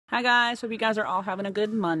Hi guys, hope you guys are all having a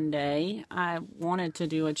good Monday. I wanted to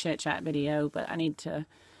do a chit chat video, but I need to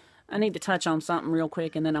touch on something real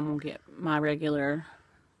quick, and then I'm gonna get my regular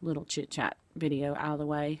little chit chat video out of the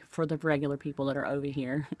way for the regular people that are over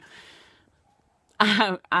here.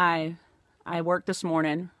 I worked this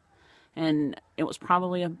morning, and it was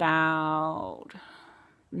probably about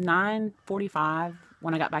 9:45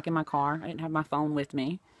 when I got back in my car. I didn't have my phone with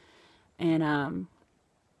me, and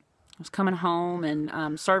I was coming home,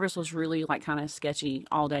 and service was really like kind of sketchy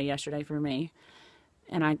all day yesterday for me.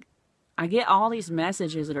 And I get all these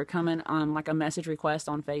messages that are coming on like a message request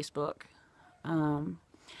on Facebook. And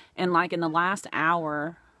like in the last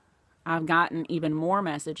hour, I've gotten even more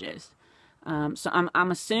messages. So I'm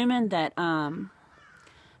assuming that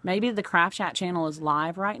maybe the Craft Chat channel is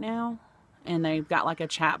live right now, and they've got like a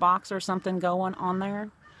chat box or something going on there.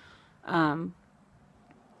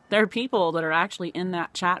 There are people that are actually in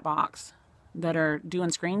that chat box that are doing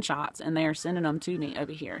screenshots, and they are sending them to me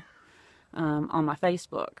over here on my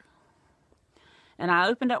Facebook. And I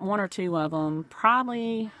opened up one or two of them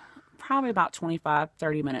probably about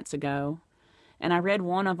 25-30 minutes ago. And I read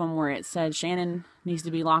one of them where it said Shannon needs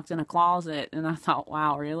to be locked in a closet. And I thought,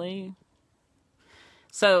 wow, really?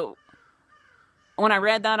 So when I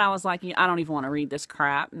read that, I was like, I don't even want to read this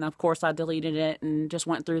crap. And of course I deleted it and just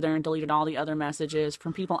went through there and deleted all the other messages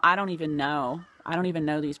from people I don't even know. I don't even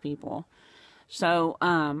know these people. So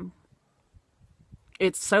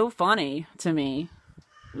it's so funny to me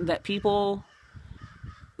that people,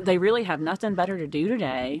 they really have nothing better to do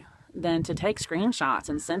today than to take screenshots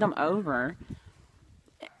and send them over,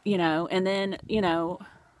 and then,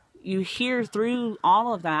 you hear through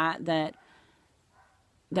all of that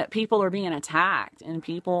people are being attacked, and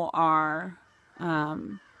people are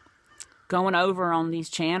going over on these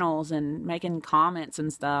channels and making comments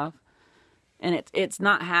and stuff. And it's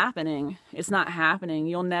not happening. It's not happening.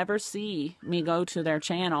 You'll never see me go to their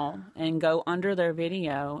channel and go under their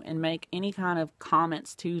video and make any kind of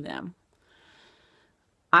comments to them.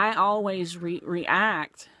 I always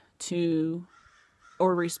react to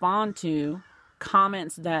or respond to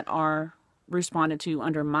comments that are responded to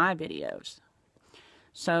under my videos.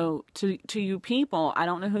 So to you people, I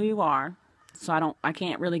don't know who you are, so I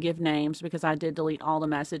can't really give names because I did delete all the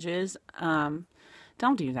messages. Don't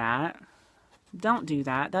do that. Don't do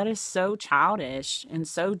that. That is so childish and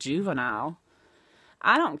so juvenile.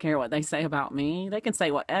 I don't care what they say about me. They can say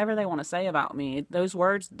whatever they want to say about me. Those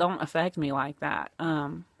words don't affect me like that.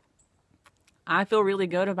 I feel really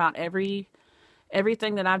good about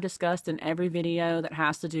everything that I've discussed in every video that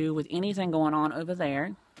has to do with anything going on over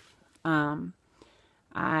there.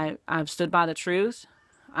 I've stood by the truth.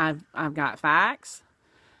 I've got facts,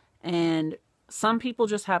 and some people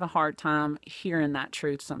just have a hard time hearing that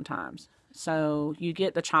truth sometimes. So you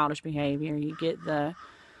get the childish behavior, you get the,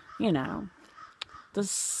 the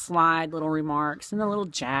slide little remarks and the little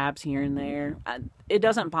jabs here and there. It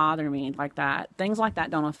doesn't bother me like that. Things like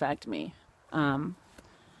that don't affect me.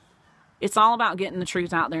 It's all about getting the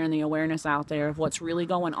truth out there and the awareness out there of what's really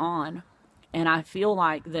going on. And I feel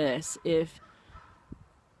like this, if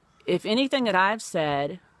anything that I've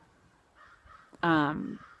said,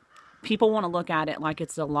 people want to look at it like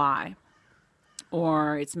it's a lie,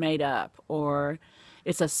 or it's made up, or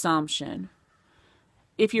it's assumption.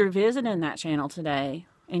 If you're visiting that channel today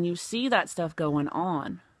and you see that stuff going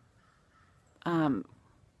on,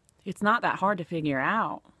 it's not that hard to figure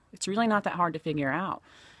out. It's really not that hard to figure out.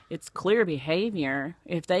 It's clear behavior.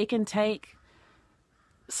 If they can take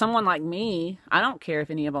someone like me, I don't care if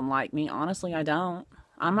any of them like me. Honestly, I don't.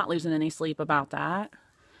 I'm not losing any sleep about that.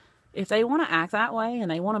 If they want to act that way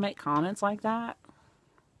and they want to make comments like that,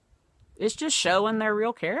 it's just showing their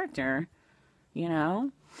real character,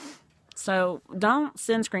 So don't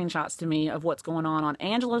send screenshots to me of what's going on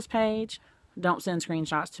Angela's page. Don't send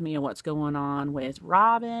screenshots to me of what's going on with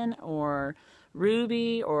Robin or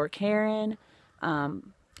Ruby or Karen.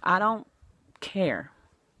 I don't care.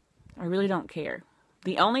 I really don't care.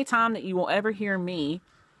 The only time that you will ever hear me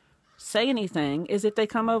say anything is if they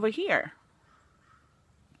come over here.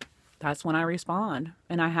 That's when I respond,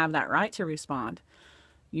 and I have that right to respond.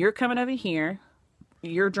 You're coming over here,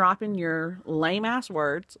 you're dropping your lame ass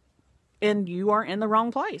words, and you are in the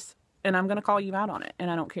wrong place, and I'm going to call you out on it, and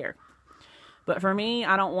I don't care. But for me,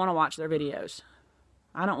 I don't want to watch their videos.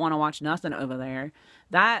 I don't want to watch nothing over there.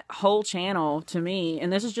 That whole channel, to me,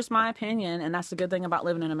 and this is just my opinion, and that's the good thing about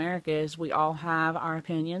living in America, is we all have our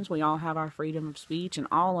opinions, we all have our freedom of speech and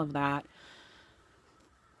all of that.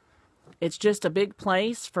 It's just a big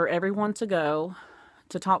place for everyone to go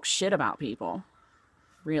to talk shit about people.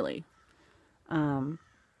 Really.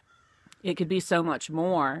 It could be so much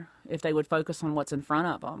more. if they would focus on what's in front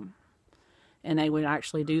of them and they would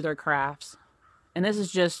actually do their crafts. And this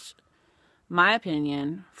is just my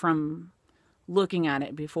opinion from looking at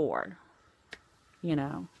it before. You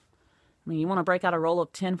know, I mean, you want to break out a roll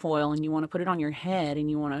of tinfoil and you want to put it on your head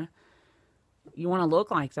and you want to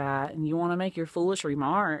look like that and you want to make your foolish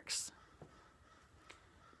remarks.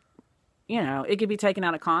 You know, it could be taken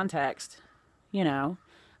out of context. You know,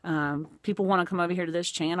 people want to come over here to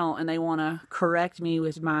this channel and they want to correct me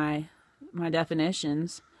with my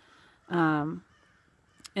definitions. And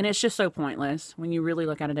it's just so pointless. When you really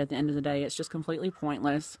look at it at the end of the day, it's just completely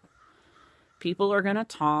pointless. People are going to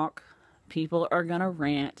talk. People are going to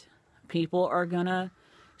rant. People are going to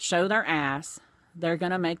show their ass. They're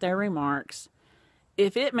going to make their remarks.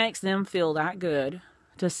 If it makes them feel that good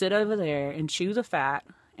to sit over there and chew the fat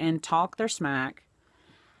and talk their smack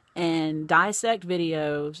and dissect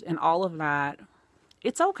videos and all of that,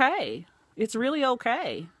 it's okay. It's really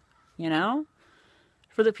okay, you know?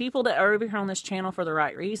 For the people that are over here on this channel for the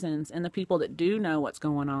right reasons, and the people that do know what's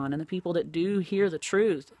going on, and the people that do hear the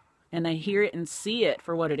truth, and they hear it and see it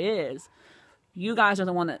for what it is, you guys are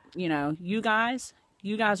the one that, you know, you guys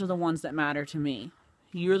are the ones that matter to me.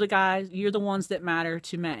 You're the ones that matter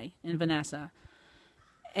to May and Vanessa,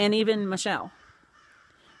 and even Michelle.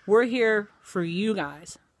 We're here for you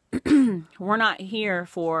guys. We're not here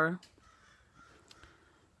for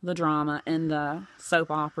the drama and the soap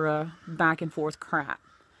opera back and forth crap.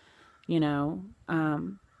 You know,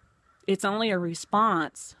 it's only a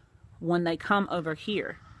response when they come over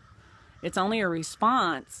here. It's only a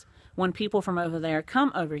response when people from over there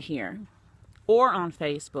come over here or on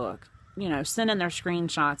Facebook, you know, sending their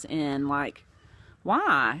screenshots in like,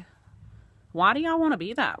 why? Why do y'all want to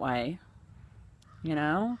be that way? You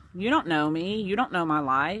know, you don't know me. You don't know my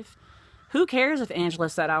life. Who cares if Angela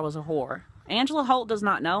said I was a whore? Angela Holt does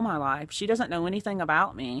not know my life. She doesn't know anything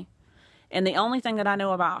about me. And the only thing that I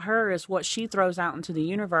know about her is what she throws out into the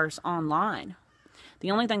universe online.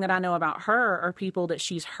 The only thing that I know about her are people that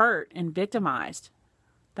she's hurt and victimized.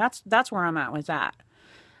 That's where I'm at with that.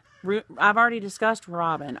 I've already discussed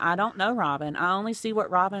Robin. I don't know Robin. I only see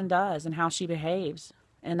what Robin does and how she behaves.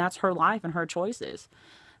 And that's her life and her choices.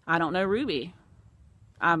 I don't know Ruby.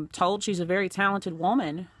 I'm told she's a very talented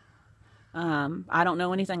woman. I don't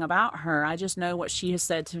know anything about her. I just know what she has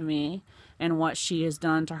said to me and what she has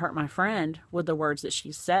done to hurt my friend with the words that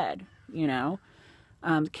she said, you know.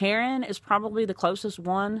 Karen is probably the closest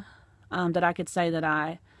one that I could say that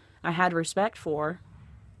I had respect for.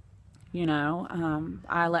 You know,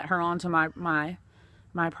 I let her onto my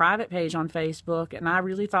private page on Facebook, and I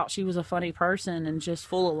really thought she was a funny person and just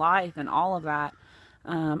full of life and all of that.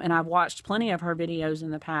 And I've watched plenty of her videos in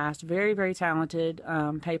the past. Very, very talented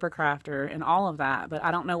paper crafter and all of that. But I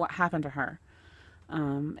don't know what happened to her.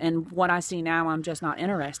 And what I see now, I'm just not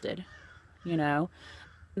interested. You know,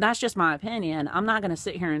 that's just my opinion. I'm not going to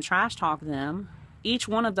sit here and trash talk them. Each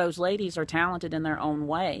one of those ladies are talented in their own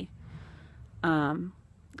way.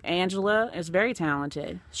 Angela is very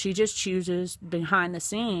talented. She just chooses behind the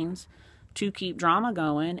scenes to keep drama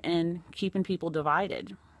going and keeping people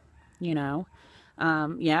divided, you know.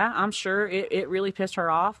 Yeah, I'm sure it really pissed her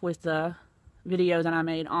off with the video that I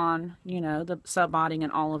made on, you know, the subbotting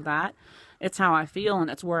and all of that. It's how I feel, and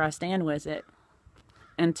it's where I stand with it.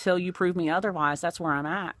 Until you prove me otherwise, that's where I'm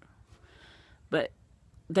at. But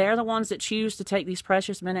they're the ones that choose to take these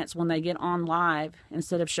precious minutes when they get on live,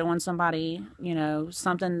 instead of showing somebody, you know,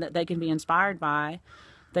 something that they can be inspired by.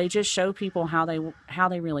 They just show people how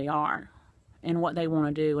they really are and what they want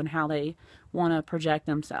to do and how they want to project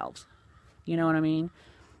themselves. You know what I mean?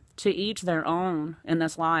 To each their own in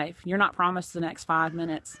this life. You're not promised the next 5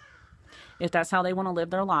 minutes. If that's how they want to live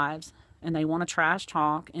their lives, and they want to trash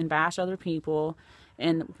talk and bash other people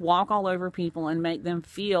and walk all over people and make them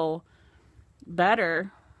feel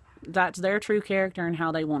better, that's their true character and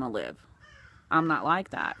how they want to live. I'm not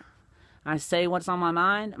like that. I say what's on my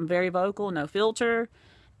mind. I'm very vocal, no filter,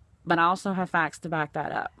 but I also have facts to back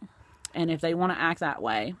that up. And if they want to act that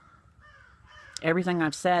way, everything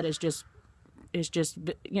I've said is just,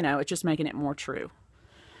 you know, it's just making it more true.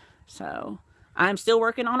 So I'm still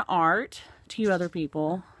working on art to you other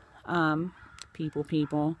people.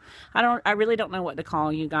 People. I really don't know what to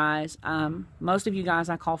call you guys. Most of you guys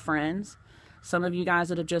I call friends. Some of you guys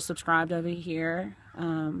that have just subscribed over here,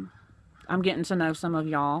 I'm getting to know some of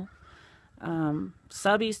y'all.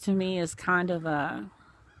 Subbies to me is kind of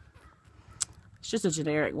it's just a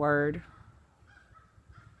generic word.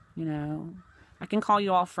 You know, I can call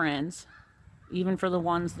you all friends, even for the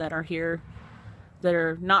ones that are here that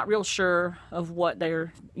are not real sure of what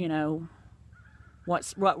they're, you know,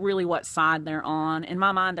 what side they're on. In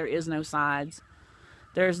my mind, there is no sides.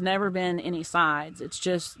 There's never been any sides. It's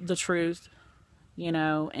just the truth, you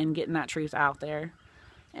know, and getting that truth out there.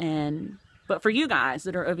 But for you guys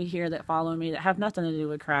that are over here that follow me that have nothing to do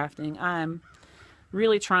with crafting, I'm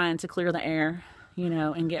really trying to clear the air, you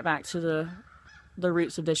know, and get back to the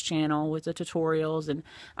roots of this channel with the tutorials. And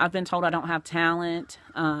I've been told I don't have talent,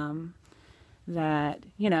 that,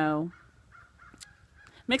 you know,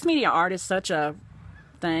 mixed media art is such a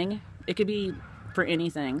thing. It could be for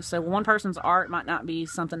anything. So one person's art might not be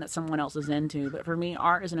something that someone else is into, but for me,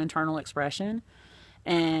 art is an internal expression.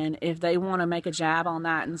 And if they want to make a jab on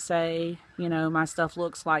that and say, you know, my stuff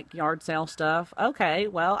looks like yard sale stuff, okay,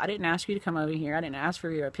 well, I didn't ask you to come over here. I didn't ask for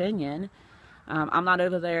your opinion. I'm not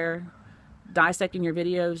over there dissecting your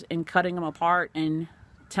videos and cutting them apart and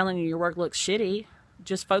telling you your work looks shitty.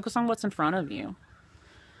 Just focus on what's in front of you.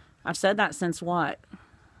 I've said that since what?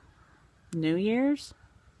 New Year's?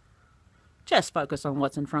 Just focus on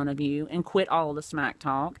what's in front of you and quit all of the smack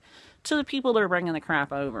talk. To the people that are bringing the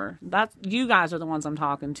crap over, you guys are the ones I'm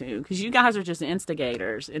talking to, because you guys are just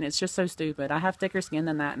instigators, and it's just so stupid. I have thicker skin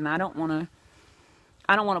than that, and I don't want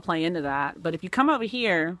to play into that. But if you come over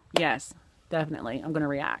here, yes, definitely, I'm going to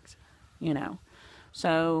react, you know.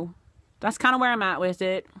 So that's kind of where I'm at with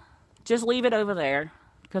it. Just leave it over there,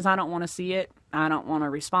 because I don't want to see it. I don't want to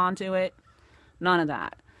respond to it. None of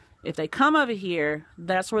that. If they come over here,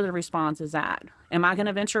 that's where the response is at. Am I going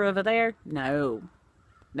to venture over there? No.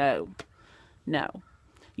 No. No.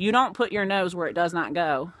 You don't put your nose where it does not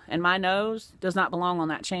go. And my nose does not belong on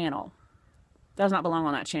that channel. Does not belong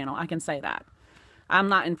on that channel. I can say that. I'm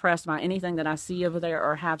not impressed by anything that I see over there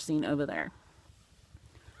or have seen over there.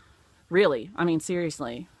 Really. I mean,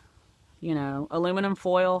 seriously. You know, aluminum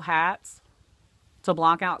foil hats to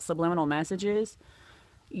block out subliminal messages.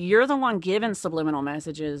 You're the one giving subliminal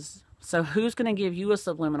messages, so who's going to give you a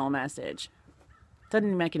subliminal message?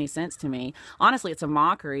 Doesn't make any sense to me. Honestly, it's a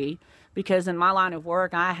mockery, because in my line of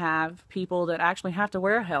work, I have people that actually have to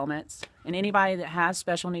wear helmets, and anybody that has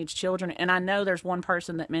special needs children, and I know there's one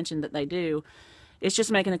person that mentioned that they do. It's just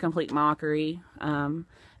making a complete mockery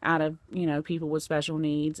out of, you know, people with special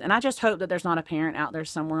needs. And I just hope that there's not a parent out there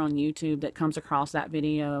somewhere on YouTube that comes across that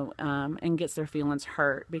video and gets their feelings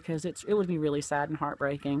hurt, because it would be really sad and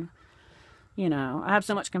heartbreaking. You know, I have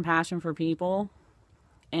so much compassion for people.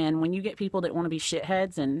 And when you get people that want to be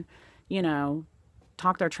shitheads and, you know,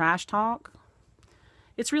 talk their trash talk,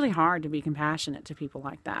 it's really hard to be compassionate to people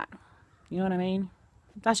like that. You know what I mean?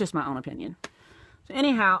 That's just my own opinion. So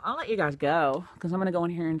anyhow, I'll let you guys go, because I'm going to go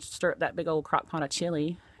in here and stir up that big old crock pot of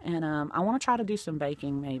chili. And I want to try to do some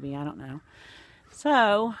baking, maybe. I don't know.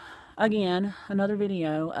 So, again, another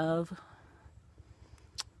video of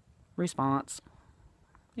response.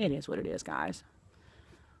 It is what it is, guys.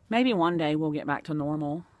 Maybe one day we'll get back to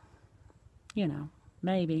normal. You know,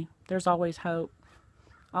 maybe. There's always hope.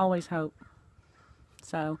 Always hope.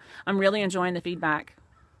 So, I'm really enjoying the feedback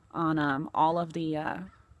on all of the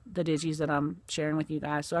digis that I'm sharing with you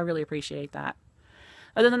guys. So, I really appreciate that.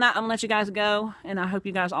 Other than that, I'm going to let you guys go, and I hope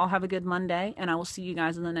you guys all have a good Monday, and I will see you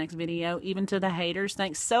guys in the next video. Even to the haters,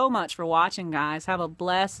 thanks so much for watching, guys. Have a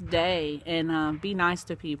blessed day, and be nice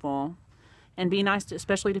to people, and be nice to,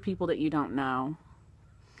 especially to people that you don't know.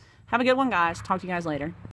 Have a good one, guys. Talk to you guys later.